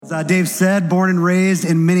Dave said, born and raised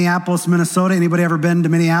in Minneapolis, Minnesota. Anybody ever been to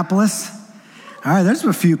Minneapolis? All right, there's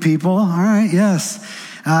a few people. All right, yes.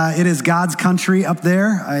 It is God's country up there.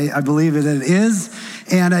 I believe it is.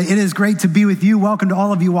 And it is great to be with you. Welcome to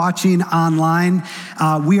all of you watching online.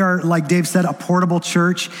 We are, like Dave said, a portable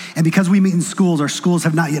church. And because we meet in schools, our schools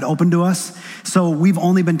have not yet opened to us. So we've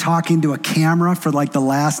only been talking to a camera for like the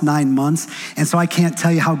last 9 months. And so I can't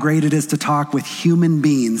tell you how great it is to talk with human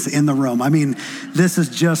beings in the room. I mean, this is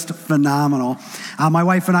just phenomenal. My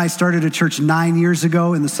wife and I started a church 9 years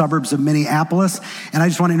ago in the suburbs of Minneapolis. And I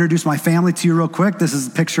just want to introduce my family to you real quick. This is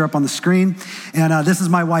a picture up on the screen. And this is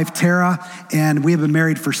my wife, Tara. And we have been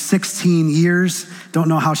married for 16 years. Don't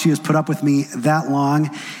know how she has put up with me that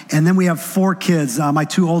long. And then we have 4 kids. My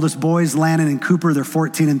 2 oldest boys, Landon and Cooper, they're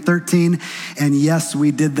 14 and 13. And yes,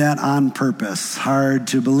 we did that on purpose. Hard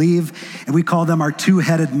to believe. And we call them our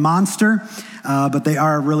 2-headed monster, but they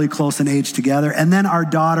are really close in age together. And then our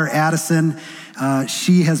daughter, Addison,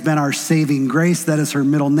 she has been our saving grace. That is her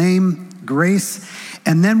middle name, Grace.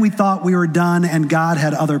 And then we thought we were done and God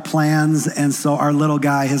had other plans. And so our little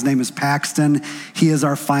guy, his name is Paxton. He is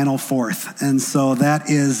our final 4th. And so that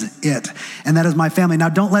is it. And that is my family. Now,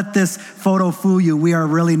 don't let this photo fool you. We are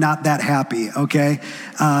really not that happy, okay?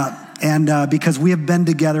 Because we have been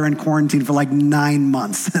together in quarantine for like 9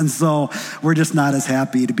 months. And so we're just not as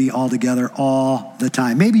happy to be all together all the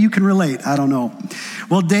time. Maybe you can relate. I don't know.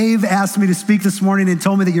 Well, Dave asked me to speak this morning and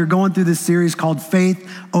told me that you're going through this series called Faith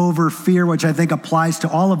Over Fear, which I think applies to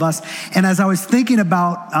all of us. And as I was thinking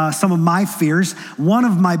about some of my fears, one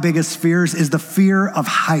of my biggest fears is the fear of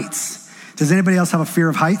heights. Does anybody else have a fear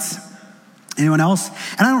of heights? Anyone else?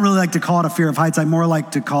 And I don't really like to call it a fear of heights. I more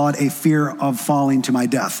like to call it a fear of falling to my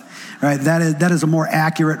death, right? That is a more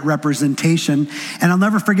accurate representation. And I'll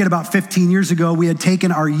never forget about 15 years ago, we had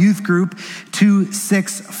taken our youth group to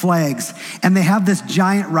Six Flags. And they have this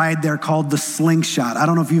giant ride there called the Slingshot. I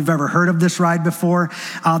don't know if you've ever heard of this ride before.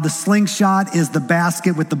 The Slingshot is the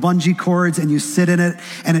basket with the bungee cords, and you sit in it,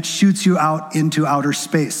 and it shoots you out into outer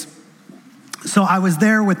space. So I was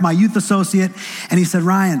there with my youth associate, and he said,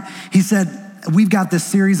 Ryan, he said, we've got this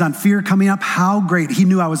series on fear coming up. How great, he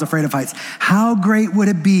knew I was afraid of heights. How great would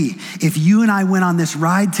it be if you and I went on this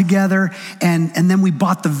ride together and then we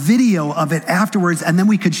bought the video of it afterwards, and then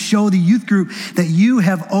we could show the youth group that you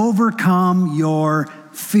have overcome your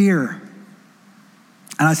fear.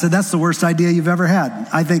 And I said, that's the worst idea you've ever had.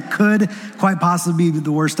 I think could quite possibly be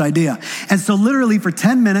the worst idea. And so literally for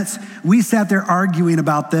 10 minutes, we sat there arguing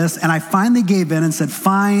about this. And I finally gave in and said,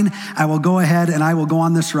 fine, I will go ahead and I will go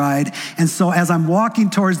on this ride. And so as I'm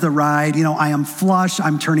walking towards the ride, I am flush,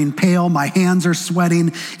 I'm turning pale, my hands are sweating.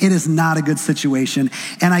 It is not a good situation.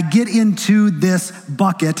 And I get into this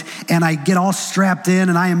bucket and I get all strapped in,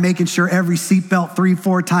 and I am making sure every seatbelt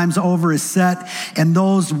 3-4 times over is set. And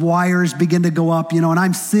those wires begin to go up, and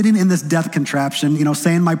I'm sitting in this death contraption,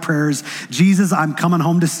 saying my prayers, Jesus, I'm coming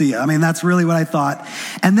home to see you. I mean, that's really what I thought.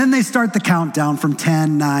 And then they start the countdown from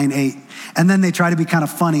 10, 9, 8. And then they try to be kind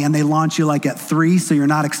of funny, and they launch you like at 3, so you're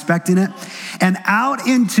not expecting it. And out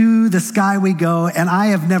into the sky we go, and I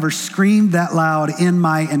have never screamed that loud in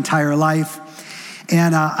my entire life.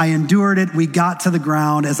 And I endured it. We got to the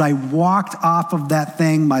ground. As I walked off of that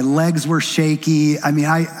thing, my legs were shaky. I mean,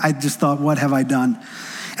 I just thought, what have I done?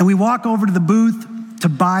 And we walk over to the booth to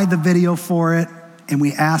buy the video for it, and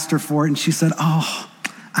we asked her for it, and she said, oh,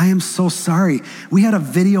 I am so sorry. We had a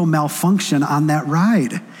video malfunction on that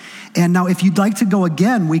ride. And now if you'd like to go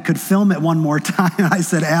again, we could film it one more time. And I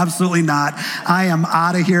said, absolutely not. I am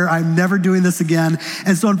out of here. I'm never doing this again.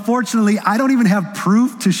 And so unfortunately, I don't even have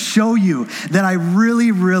proof to show you that I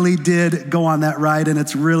really, really did go on that ride, and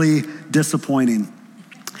it's really disappointing.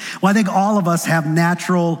 Well, I think all of us have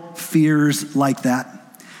natural fears like that.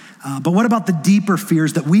 But what about the deeper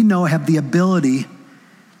fears that we know have the ability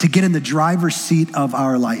to get in the driver's seat of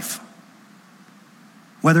our life?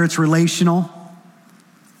 Whether it's relational,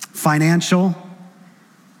 financial,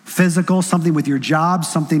 physical, something with your job,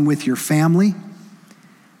 something with your family.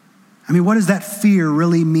 I mean, what does that fear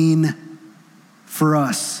really mean for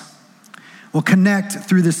us? Well, Connect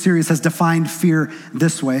through this series has defined fear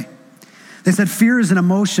this way. They said fear is an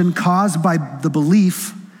emotion caused by the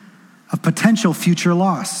belief of potential future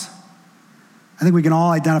loss. I think we can all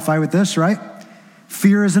identify with this, right?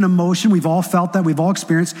 Fear is an emotion, we've all felt that, we've all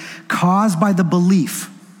experienced, caused by the belief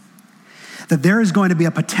that there is going to be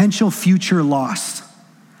a potential future loss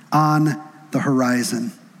on the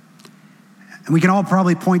horizon. And we can all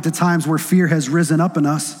probably point to times where fear has risen up in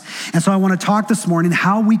us. And so I want to talk this morning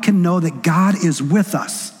how we can know that God is with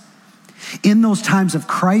us in those times of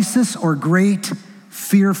crisis or great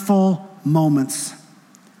fearful moments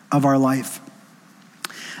of our life.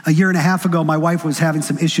 A year and a half ago, my wife was having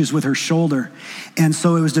some issues with her shoulder. And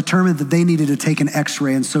so it was determined that they needed to take an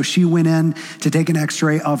x-ray. And so she went in to take an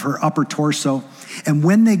x-ray of her upper torso. And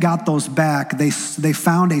when they got those back, they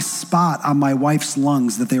found a spot on my wife's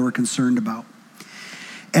lungs that they were concerned about.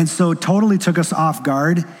 And so it totally took us off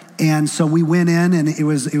guard. And so we went in, and it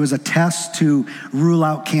was a test to rule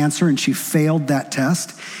out cancer, and she failed that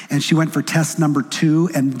test. And she went for test number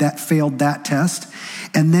 2, and that failed that test.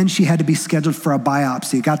 And then she had to be scheduled for a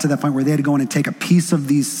biopsy. It got to that point where they had to go in and take a piece of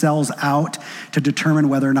these cells out to determine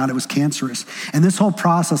whether or not it was cancerous. And this whole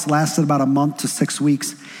process lasted about a month to 6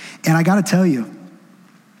 weeks. And I got to tell you,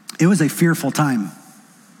 it was a fearful time.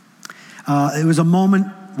 It was a moment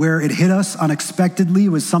where it hit us unexpectedly. It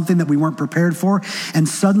was something that we weren't prepared for. And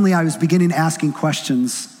suddenly I was beginning asking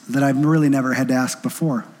questions that I've really never had to ask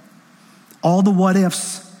before. All the what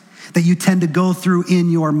ifs that you tend to go through in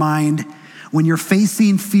your mind when you're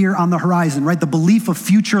facing fear on the horizon, right? The belief of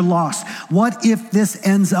future loss. What if this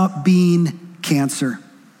ends up being cancer?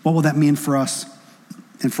 What will that mean for us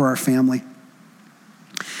and for our family?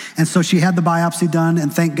 And so she had the biopsy done,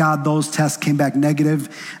 and thank God those tests came back negative.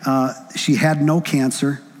 She had no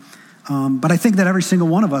cancer. But I think that every single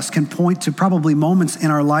one of us can point to probably moments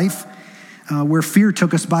in our life where fear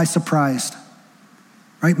took us by surprise,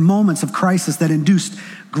 right? Moments of crisis that induced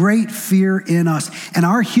great fear in us. And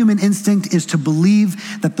our human instinct is to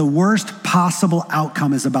believe that the worst possible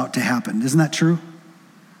outcome is about to happen. Isn't that true?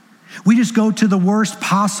 We just go to the worst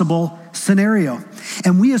possible scenario.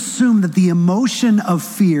 And we assume that the emotion of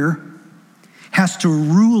fear has to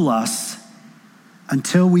rule us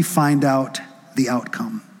until we find out the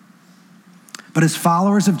outcome. But as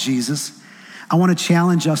followers of Jesus, I want to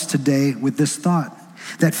challenge us today with this thought,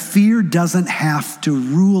 that fear doesn't have to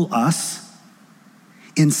rule us.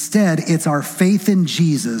 Instead, it's our faith in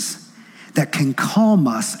Jesus that can calm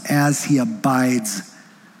us as he abides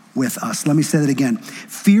with us. Let me say that again.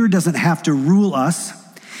 Fear doesn't have to rule us.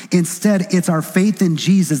 Instead, it's our faith in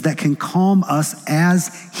Jesus that can calm us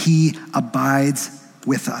as he abides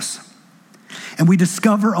with us. And we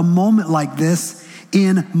discover a moment like this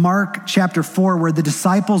in Mark chapter 4, where the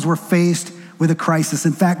disciples were faced with a crisis.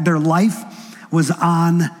 In fact, their life was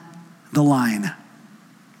on the line.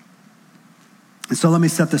 And so let me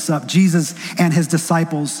set this up. Jesus and his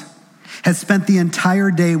disciples had spent the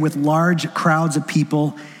entire day with large crowds of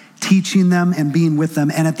people, teaching them and being with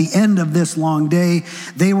them. And at the end of this long day,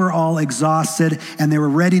 they were all exhausted and they were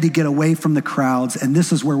ready to get away from the crowds. And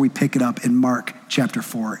this is where we pick it up in Mark chapter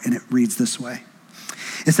 4. And it reads this way.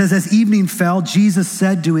 It says, as evening fell, Jesus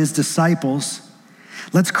said to his disciples,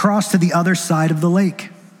 let's cross to the other side of the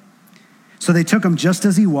lake. So they took him just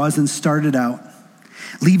as he was and started out,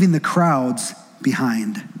 leaving the crowds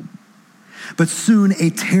behind. But soon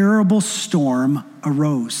a terrible storm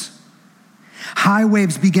arose. High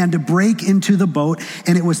waves began to break into the boat,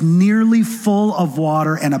 and it was nearly full of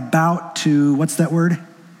water and about to, what's that word?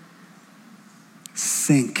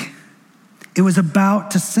 Sink. It was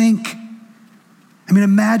about to sink. I mean,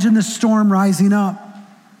 imagine the storm rising up.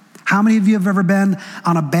 How many of you have ever been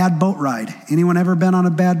on a bad boat ride? Anyone ever been on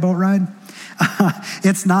a bad boat ride?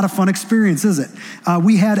 It's not a fun experience, is it?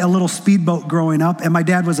 We had a little speedboat growing up, and my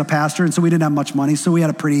dad was a pastor, and so we didn't have much money, so we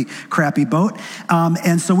had a pretty crappy boat.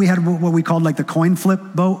 And so we had what we called like the coin flip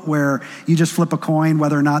boat, where you just flip a coin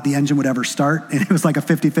whether or not the engine would ever start, and it was like a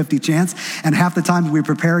 50-50 chance. And half the time we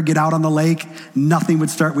prepare, get out on the lake, nothing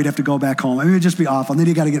would start, we'd have to go back home. I mean, it would just be awful, and then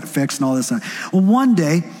you got to get it fixed and all this stuff. Well, one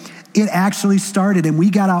day, it actually started, and we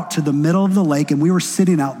got out to the middle of the lake, and we were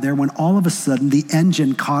sitting out there when all of a sudden the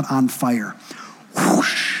engine caught on fire.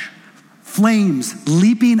 Whoosh! Flames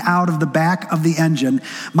leaping out of the back of the engine.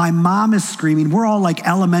 My mom is screaming. We're all like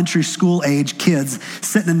elementary school age kids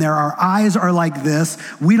sitting in there. Our eyes are like this.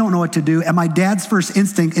 We don't know what to do. And my dad's first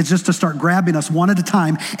instinct is just to start grabbing us one at a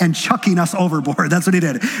time and chucking us overboard. That's what he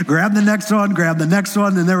did. Grab the next one, grab the next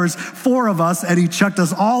one. And there was 4 of us, and he chucked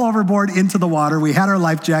us all overboard into the water. We had our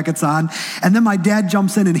life jackets on. And then my dad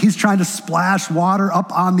jumps in, and he's trying to splash water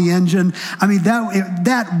up on the engine. I mean,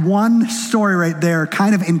 that one story right there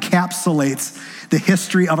kind of encapsulates the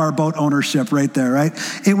history of our boat ownership right there, right?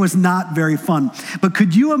 It was not very fun. But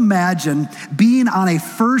could you imagine being on a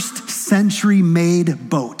first century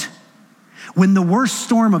made boat when the worst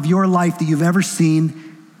storm of your life that you've ever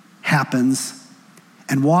seen happens,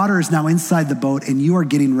 and water is now inside the boat and you are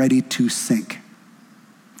getting ready to sink?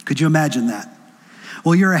 Could you imagine that?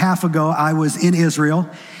 Well, a year and a half ago, I was in Israel,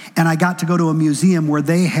 and I got to go to a museum where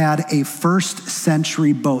they had a first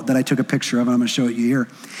century boat that I took a picture of, and I'm going to show it you here.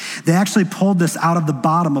 They actually pulled this out of the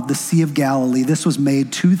bottom of the Sea of Galilee. This was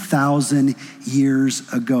made 2,000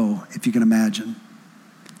 years ago, if you can imagine.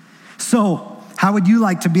 So How would you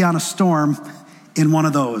like to be on a storm in one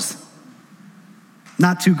of those?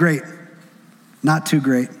 Not too great. Not too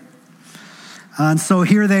great. And so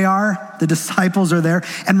here they are. The disciples are there.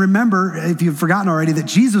 And remember, if you've forgotten already, that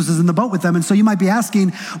Jesus is in the boat with them. And so you might be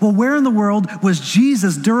asking, well, where in the world was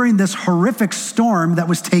Jesus during this horrific storm that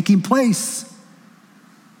was taking place?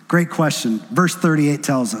 Great question. Verse 38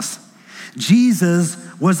 tells us, Jesus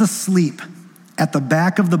was asleep at the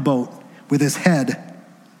back of the boat with his head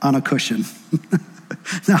on a cushion.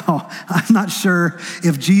 Now, I'm not sure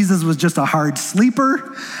if Jesus was just a hard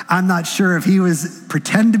sleeper. I'm not sure if he was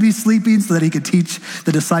pretend to be sleeping so that he could teach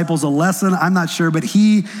the disciples a lesson. I'm not sure, but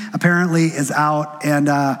he apparently is out and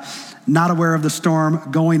not aware of the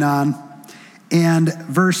storm going on. And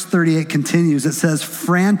verse 38 continues. It says,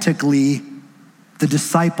 frantically, the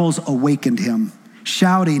disciples awakened him,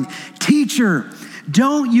 shouting, "Teacher,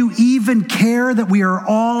 don't you even care that we are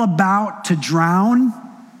all about to drown?"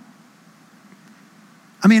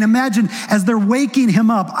 I mean, imagine as they're waking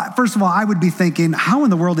him up. First of all, I would be thinking, how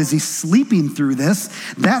in the world is he sleeping through this?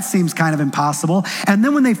 That seems kind of impossible. And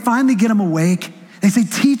then when they finally get him awake, they say,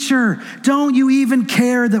 "Teacher, don't you even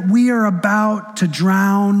care that we are about to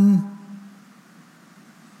drown?"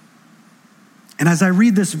 And as I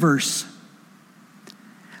read this verse,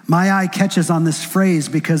 my eye catches on this phrase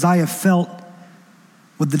because I have felt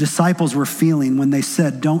what the disciples were feeling when they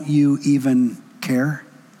said, "Don't you even care?"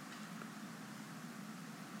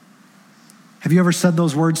 Have you ever said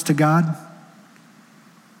those words to God?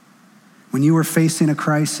 When you were facing a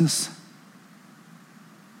crisis?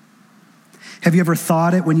 Have you ever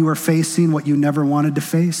thought it when you were facing what you never wanted to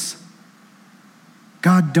face?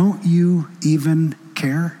 God, don't you even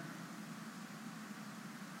care?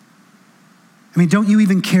 I mean, don't you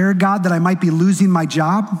even care, God, that I might be losing my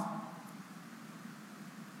job?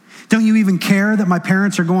 Don't you even care that my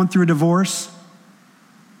parents are going through a divorce?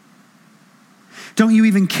 Don't you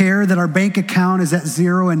even care that our bank account is at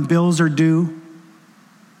zero and bills are due?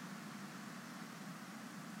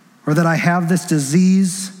 Or that I have this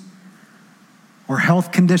disease or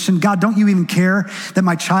health condition? God, don't you even care that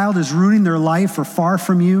my child is ruining their life or far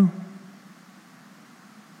from you?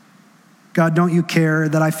 God, don't you care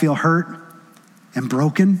that I feel hurt and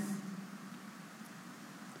broken?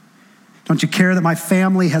 Don't you care that my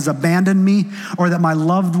family has abandoned me or that my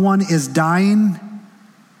loved one is dying?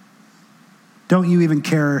 Don't you even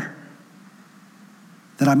care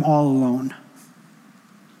that I'm all alone?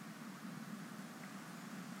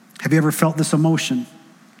 Have you ever felt this emotion?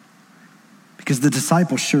 Because the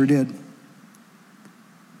disciples sure did.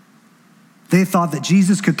 They thought that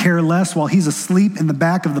Jesus could care less while he's asleep in the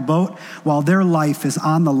back of the boat, while their life is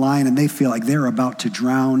on the line and they feel like they're about to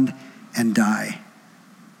drown and die.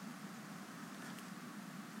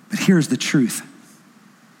 But here's the truth.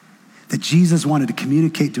 That Jesus wanted to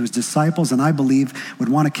communicate to his disciples, and I believe would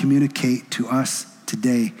want to communicate to us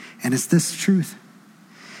today. And it's this truth,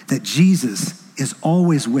 that Jesus is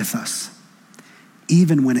always with us,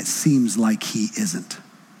 even when it seems like he isn't.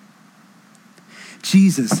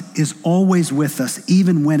 Jesus is always with us,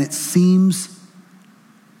 even when it seems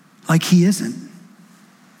like he isn't.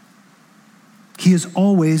 He is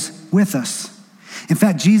always with us. In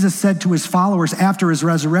fact, Jesus said to his followers after his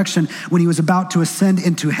resurrection, when he was about to ascend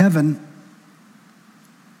into heaven,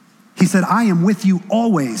 he said, "I am with you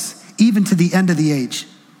always, even to the end of the age.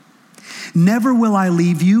 Never will I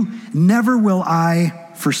leave you, never will I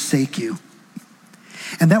forsake you."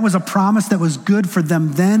 And that was a promise that was good for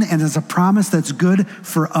them then, and is a promise that's good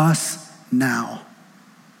for us now.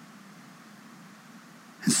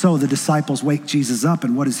 And so the disciples wake Jesus up,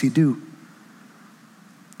 and what does he do?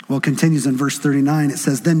 Well, it continues in verse 39. It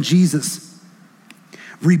says, "Then Jesus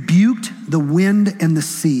rebuked the wind and the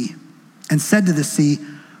sea and said to the sea,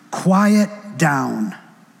 'Quiet down.'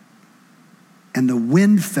 And the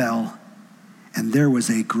wind fell, and there was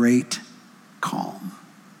a great calm."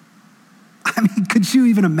 I mean, could you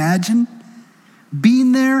even imagine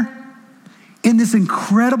being there in this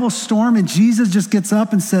incredible storm and Jesus just gets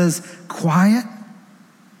up and says, "Quiet,"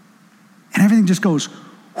 and everything just goes,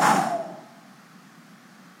 whew.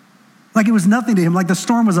 Like it was nothing to him, like the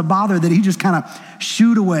storm was a bother that he just kind of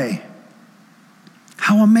shooed away.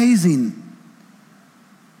 How amazing.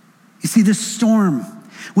 You see, this storm,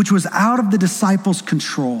 which was out of the disciples'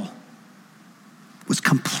 control, was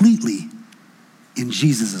completely in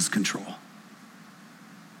Jesus' control.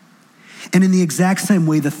 And in the exact same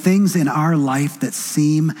way, the things in our life that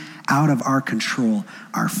seem out of our control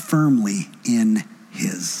are firmly in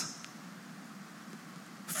his.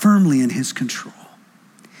 Firmly in his control.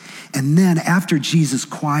 And then after Jesus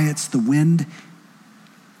quiets the wind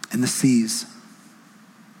and the seas,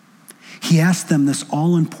 he asked them this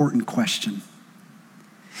all-important question.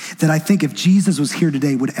 that I think if Jesus was here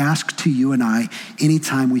today would ask to you and I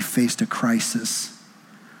anytime we faced a crisis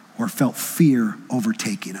or felt fear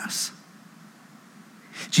overtaking us.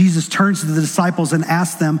 Jesus turns to the disciples and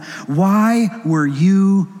asks them, why were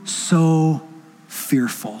you so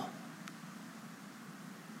fearful?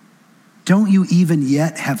 Don't you even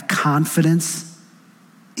yet have confidence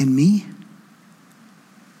in me?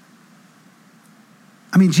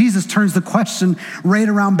 I mean, Jesus turns the question right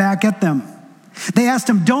around back at them. They asked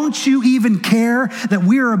him, don't you even care that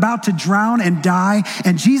we are about to drown and die?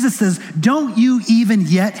 And Jesus says, don't you even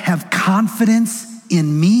yet have confidence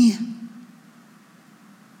in me?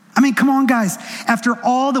 I mean, come on, guys. After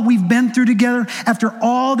all that we've been through together, after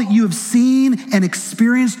all that you have seen and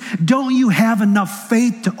experienced, don't you have enough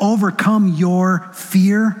faith to overcome your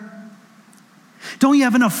fear? Don't you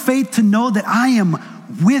have enough faith to know that I am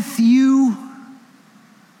with you?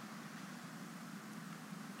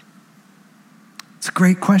 It's a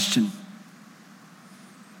great question.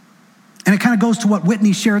 And it kind of goes to what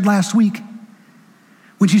Whitney shared last week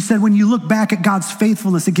when she said, when you look back at God's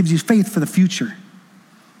faithfulness, it gives you faith for the future.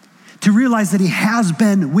 To realize that he has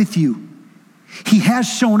been with you. He has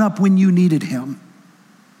shown up when you needed him.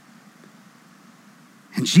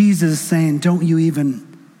 And Jesus is saying, don't you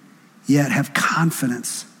even yet have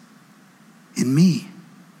confidence in me?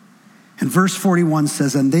 And verse 41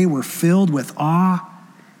 says, and they were filled with awe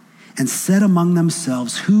and said among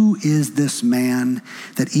themselves, who is this man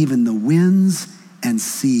that even the winds and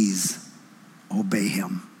seas obey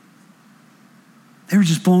him? They were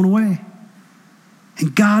just blown away.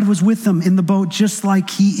 And God was with them in the boat just like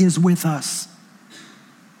he is with us.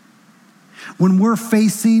 When we're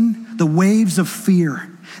facing the waves of fear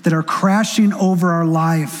that are crashing over our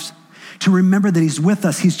lives, to remember that he's with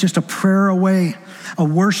us. He's just a prayer away, a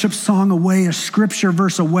worship song away, a scripture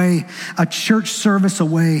verse away, a church service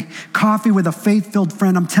away, coffee with a faith-filled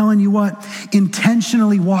friend. I'm telling you what,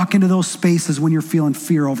 intentionally walk into those spaces when you're feeling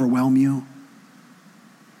fear overwhelm you.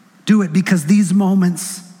 Do it, because these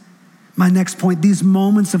moments, my next point, these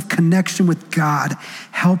moments of connection with God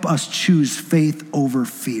help us choose faith over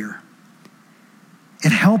fear.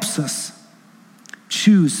 It helps us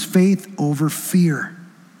choose faith over fear.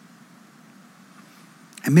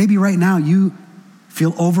 And maybe right now you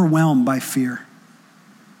feel overwhelmed by fear.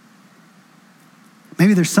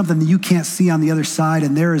 Maybe there's something that you can't see on the other side,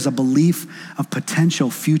 and there is a belief of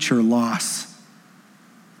potential future loss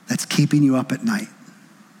that's keeping you up at night.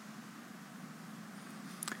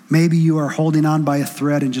 Maybe you are holding on by a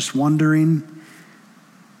thread and just wondering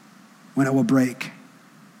when it will break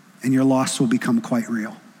and your loss will become quite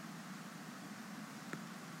real.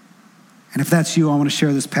 And if that's you, I want to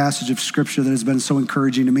share this passage of scripture that has been so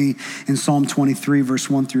encouraging to me in Psalm 23, verse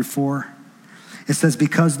 1 through 4. It says,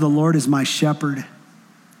 because the Lord is my shepherd,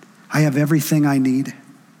 I have everything I need.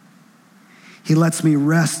 He lets me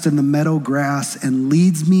rest in the meadow grass and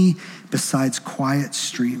leads me beside quiet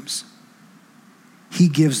streams. He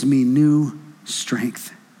gives me new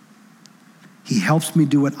strength. He helps me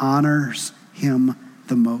do what honors him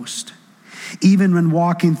the most. Even when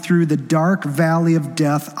walking through the dark valley of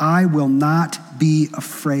death, I will not be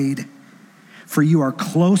afraid, for you are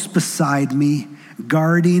close beside me,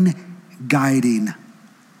 guarding, guiding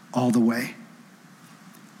all the way.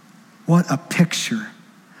 What a picture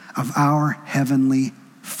of our Heavenly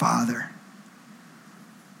Father.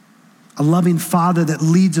 A loving Father that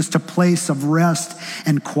leads us to a place of rest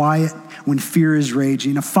and quiet when fear is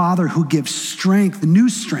raging. A Father who gives strength, new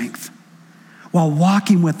strength, while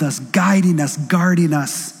walking with us, guiding us, guarding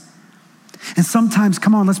us. And sometimes,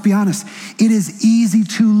 come on, let's be honest, it is easy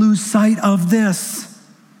to lose sight of this.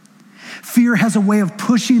 Fear has a way of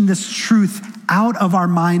pushing this truth out of our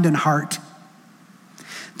mind and heart.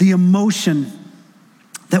 The emotion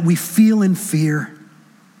that we feel in fear.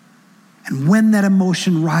 And when that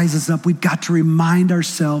emotion rises up, we've got to remind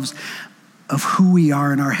ourselves of who we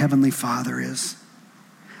are and our Heavenly Father is.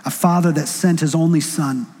 A Father that sent his only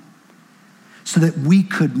Son so that we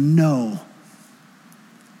could know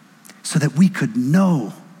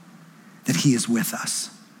that he is with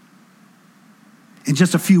us. In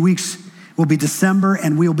just a few weeks, will be December,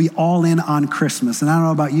 and we'll be all in on Christmas. And I don't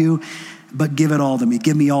know about you, but give it all to me.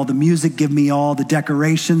 Give me all the music, give me all the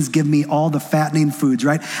decorations, give me all the fattening foods,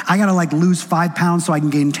 right? I gotta lose 5 pounds so I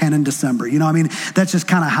can gain 10 in December. You know what I mean? That's just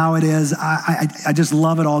kind of how it is. I just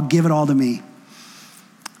love it all. Give it all to me.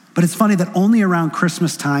 But it's funny that only around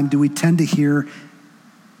Christmas time do we tend to hear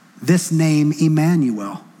this name,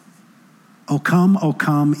 Emmanuel. O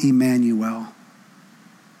come, Emmanuel.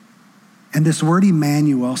 And this word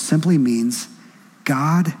Emmanuel simply means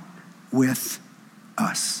God with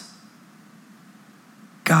us.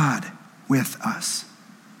 God with us.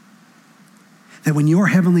 that when your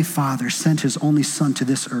heavenly Father sent his only Son to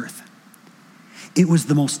this earth, it was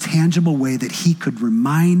the most tangible way that he could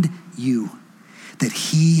remind you that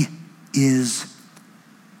he is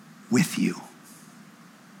with you.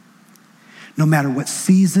 No matter what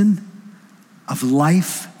season of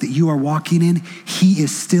life that you are walking in, he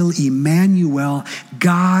is still Emmanuel,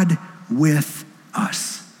 God with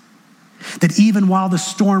us. That even while the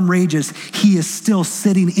storm rages, he is still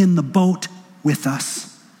sitting in the boat with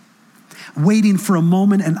us, waiting for a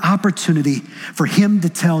moment, an opportunity for him to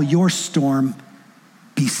tell your storm,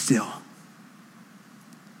 be still.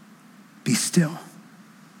 Be still.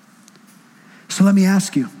 So let me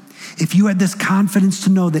ask you, if you had this confidence to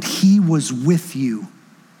know that he was with you,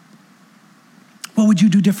 what would you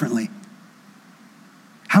do differently?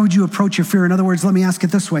 How would you approach your fear? In other words, let me ask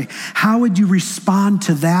it this way. How would you respond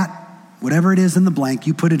to that, whatever it is in the blank,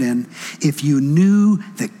 you put it in, if you knew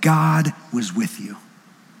that God was with you?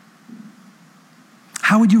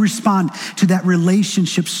 How would you respond to that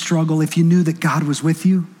relationship struggle if you knew that God was with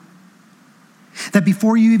you? That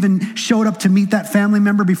before you even showed up to meet that family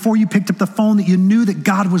member, before you picked up the phone, that you knew that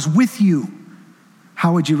God was with you,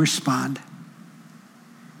 how would you respond?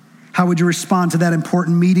 How would you respond to that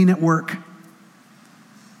important meeting at work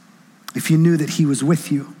if you knew that he was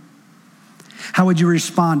with you? How would you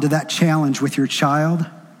respond to that challenge with your child?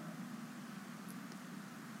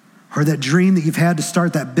 Or that dream that you've had to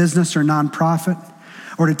start that business or nonprofit?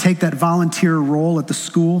 Or to take that volunteer role at the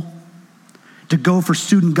school? To go for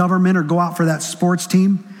student government or go out for that sports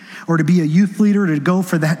team? Or to be a youth leader, to go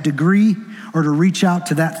for that degree? Or to reach out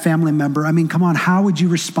to that family member? I mean, come on, how would you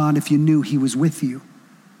respond if you knew he was with you?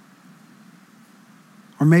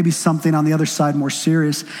 Or maybe something on the other side more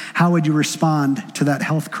serious. How would you respond to that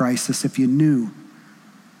health crisis if you knew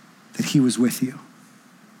that he was with you?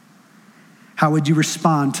 How would you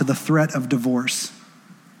respond to the threat of divorce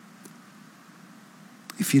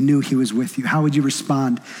if you knew he was with you? How would you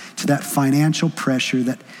respond to that financial pressure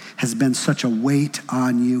that has been such a weight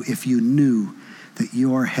on you if you knew that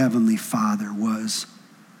your heavenly Father was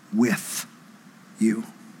with you?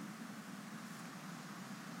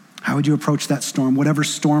 How would you approach that storm, whatever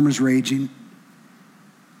storm is raging?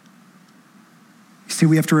 You see,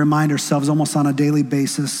 we have to remind ourselves almost on a daily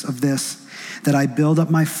basis of this, that I build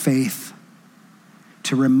up my faith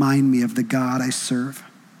to remind me of the God I serve,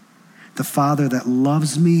 the Father that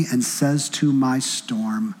loves me and says to my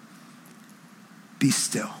storm, be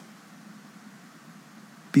still.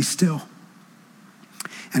 Be still.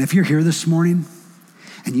 And if you're here this morning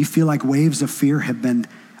and you feel like waves of fear have been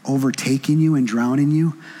overtaking you and drowning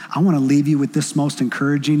you, I want to leave you with this most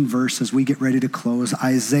encouraging verse as we get ready to close.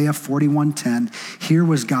 Isaiah 41:10. Here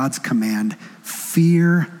was God's command: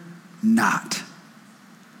 fear not,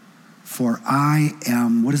 for I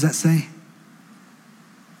am, what does that say?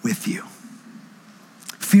 With you.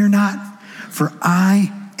 Fear not, for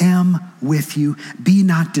I am with you. Be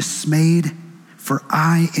not dismayed, for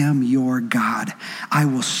I am your God. I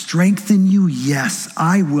will strengthen you. Yes,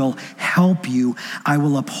 I will help you. I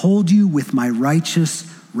will uphold you with my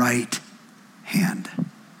righteous right hand.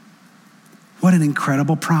 What an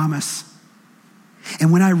incredible promise.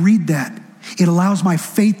 And when I read that, it allows my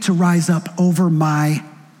faith to rise up over my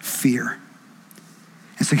fear.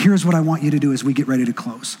 And so here's what I want you to do as we get ready to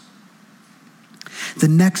close. The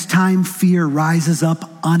next time fear rises up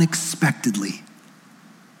unexpectedly,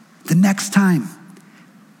 the next time,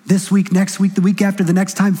 this week, next week, the week after, the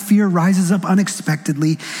next time fear rises up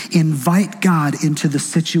unexpectedly, invite God into the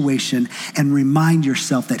situation and remind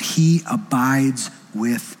yourself that he abides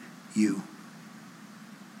with you.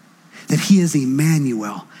 That he is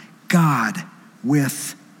Emmanuel, God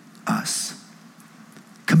with us.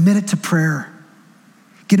 Commit it to prayer.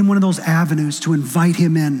 Get in one of those avenues to invite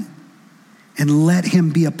him in and let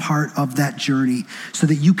him be a part of that journey so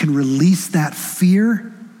that you can release that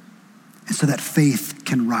fear and so that faith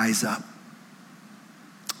can rise up.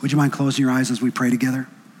 Would you mind closing your eyes as we pray together?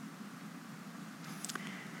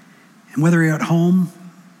 And whether you're at home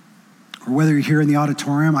or whether you're here in the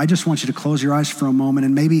auditorium, I just want you to close your eyes for a moment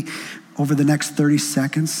and maybe over the next 30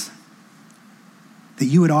 seconds that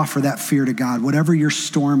you would offer that fear to God. Whatever your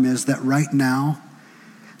storm is, that right now,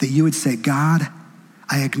 that you would say, God,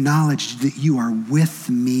 I acknowledge that you are with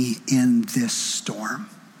me in this storm.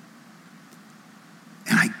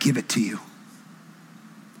 And I give it to you.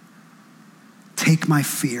 Take my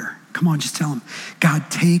fear. Come on, just tell him, God,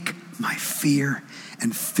 take my fear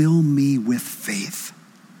and fill me with faith.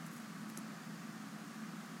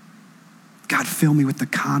 God, fill me with the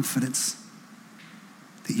confidence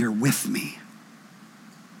that you're with me.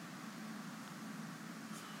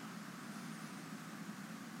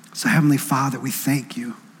 So Heavenly Father, we thank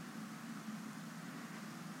you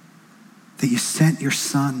that you sent your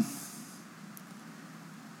Son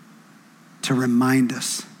to remind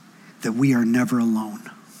us that we are never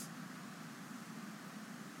alone.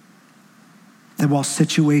 That while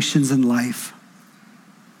situations in life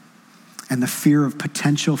and the fear of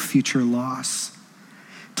potential future loss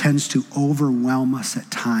tends to overwhelm us at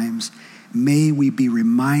times, may we be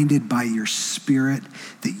reminded by your Spirit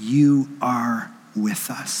that you are with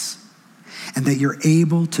us and that you're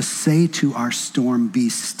able to say to our storm, be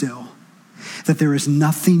still, that there is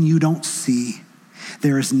nothing you don't see.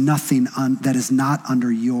 There is nothing that is not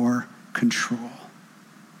under your control.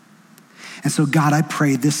 And so God, I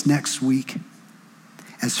pray this next week,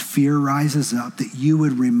 as fear rises up, that you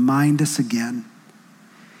would remind us again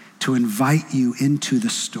to invite you into the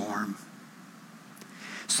storm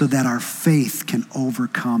so that our faith can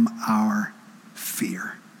overcome our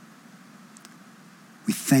fear.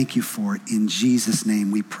 We thank you for it. In Jesus'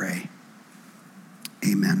 name we pray.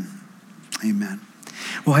 Amen. Amen.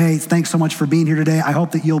 Well, hey, thanks so much for being here today. I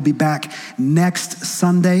hope that you'll be back next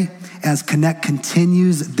Sunday as Connect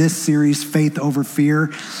continues this series, Faith Over Fear.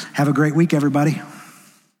 Have a great week, everybody.